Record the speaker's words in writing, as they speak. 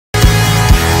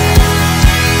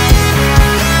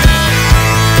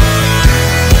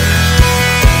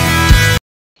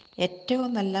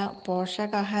ഏറ്റവും നല്ല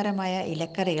പോഷകാഹാരമായ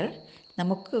ഇലക്കറികൾ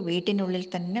നമുക്ക് വീട്ടിനുള്ളിൽ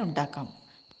തന്നെ ഉണ്ടാക്കാം.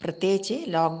 പ്രത്യേകിച്ച്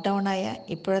ലോക്ക്ഡൗണായ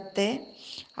ഇപ്പോഴത്തെ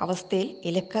അവസ്ഥയിൽ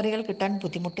ഇലക്കറികൾ കിട്ടാൻ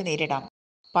ബുദ്ധിമുട്ട് നേരിടാം.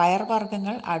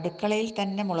 പയർവർഗ്ഗങ്ങൾ അടുക്കളയിൽ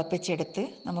തന്നെ മുളപ്പിച്ചെടുത്ത്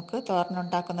നമുക്ക്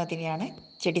തോരനുണ്ടാക്കുന്നതിനെയാണ്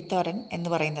ചെടിത്തോരൻ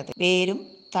എന്ന് പറയുന്നത്. വേരും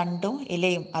തണ്ടും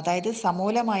ഇലയും അതായത്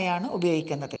സമൂലമായാണ്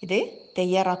ഉപയോഗിക്കുന്നത്. ഇത്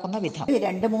തയ്യാറാക്കുന്ന വിധം: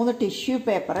 2-3 ടിഷ്യൂ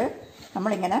പേപ്പർ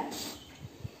നമ്മളിങ്ങനെ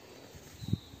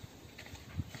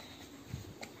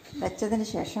വെച്ചതിന്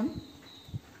ശേഷം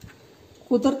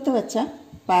കുതിർത്ത് വെച്ച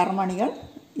പയർമണികൾ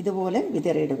ഇതുപോലെ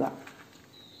വിതറിയിടുക.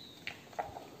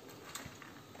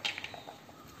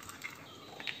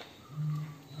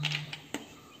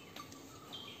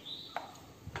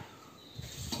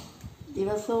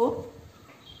 ദിവസവും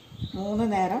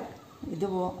 3 നേരം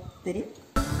ഇതുപോലെ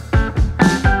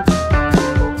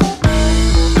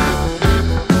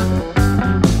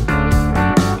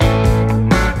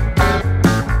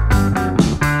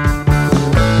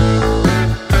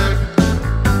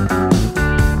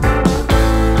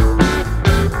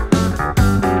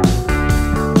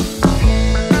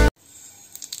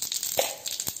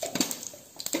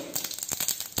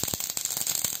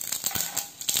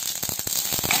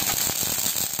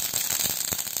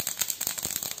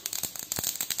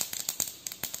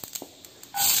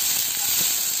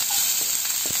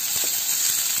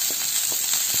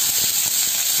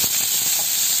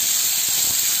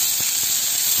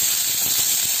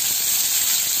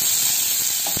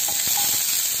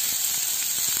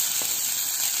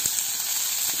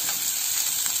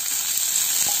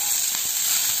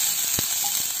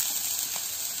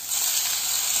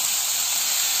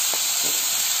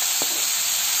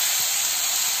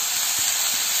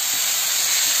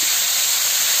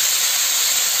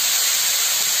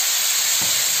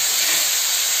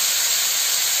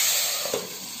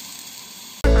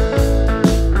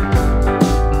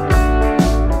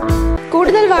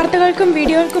കൂടുതൽ വാർത്തകൾക്കും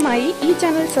വീഡിയോകൾക്കുമായി ഈ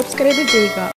ചാനൽ സബ്സ്ക്രൈബ് ചെയ്യുക.